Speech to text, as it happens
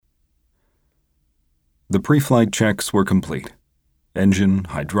The pre-flight checks were complete. Engine,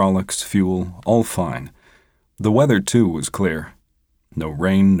 hydraulics, fuel, all fine. The weather, too, was clear. No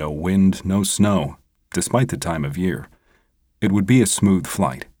rain, no wind, no snow, despite the time of year. It would be a smooth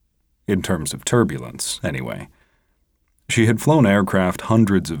flight. In terms of turbulence, anyway. She had flown aircraft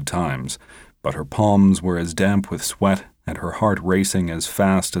hundreds of times, but her palms were as damp with sweat and her heart racing as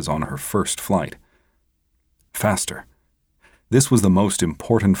fast as on her first flight. Faster. This was the most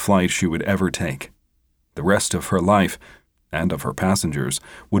important flight she would ever take. The rest of her life, and of her passengers,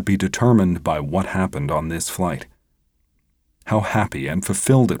 would be determined by what happened on this flight. How happy and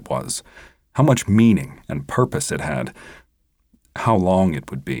fulfilled it was, how much meaning and purpose it had, how long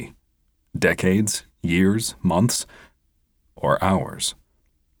it would be. Decades, years, months, or hours.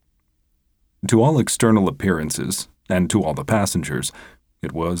 To all external appearances, and to all the passengers,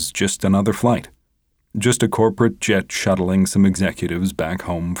 it was just another flight. Just a corporate jet shuttling some executives back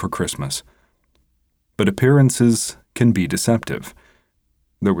home for Christmas. But appearances can be deceptive.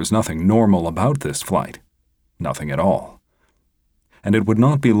 There was nothing normal about this flight. Nothing at all. And it would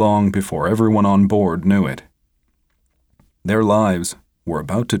not be long before everyone on board knew it. Their lives were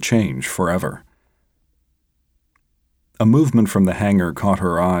about to change forever. A movement from the hangar caught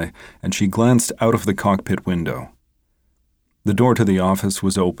her eye, and she glanced out of the cockpit window. The door to the office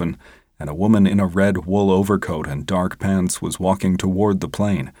was open, and a woman in a red wool overcoat and dark pants was walking toward the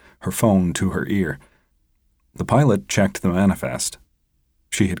plane, her phone to her ear. The pilot checked the manifest.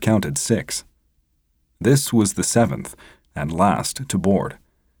 She had counted 6. This was the 7th, and last to board.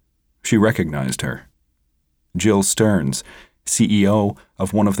 She recognized her. Jill Stearns, CEO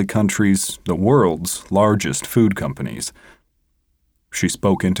of one of the world's largest food companies. She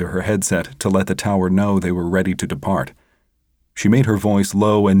spoke into her headset to let the tower know they were ready to depart. She made her voice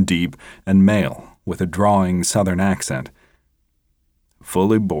low and deep and male, with a drawling southern accent.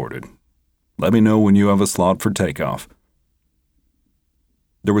 "Fully boarded. Let me know when you have a slot for takeoff."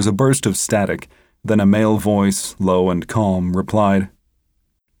 There was a burst of static, then a male voice, low and calm, replied,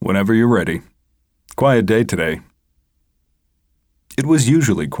 "Whenever you're ready. Quiet day today." It was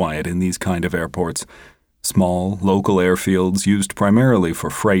usually quiet in these kind of airports. Small, local airfields used primarily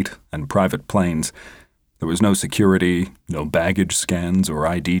for freight and private planes. There was no security, no baggage scans or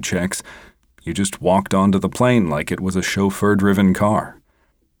ID checks. You just walked onto the plane like it was a chauffeur-driven car.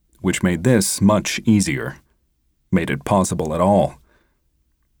 Which made this much easier. Made it possible at all.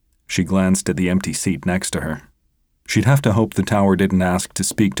 She glanced at the empty seat next to her. She'd have to hope the tower didn't ask to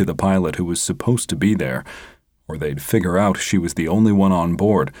speak to the pilot who was supposed to be there, or they'd figure out she was the only one on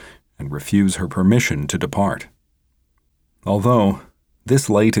board and refuse her permission to depart. Although,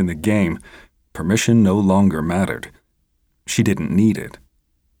 this late in the game, permission no longer mattered. She didn't need it.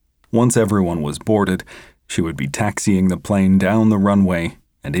 Once everyone was boarded, she would be taxiing the plane down the runway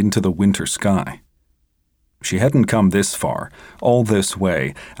and into the winter sky. She hadn't come this far, all this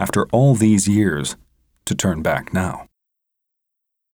way, after all these years, to turn back now.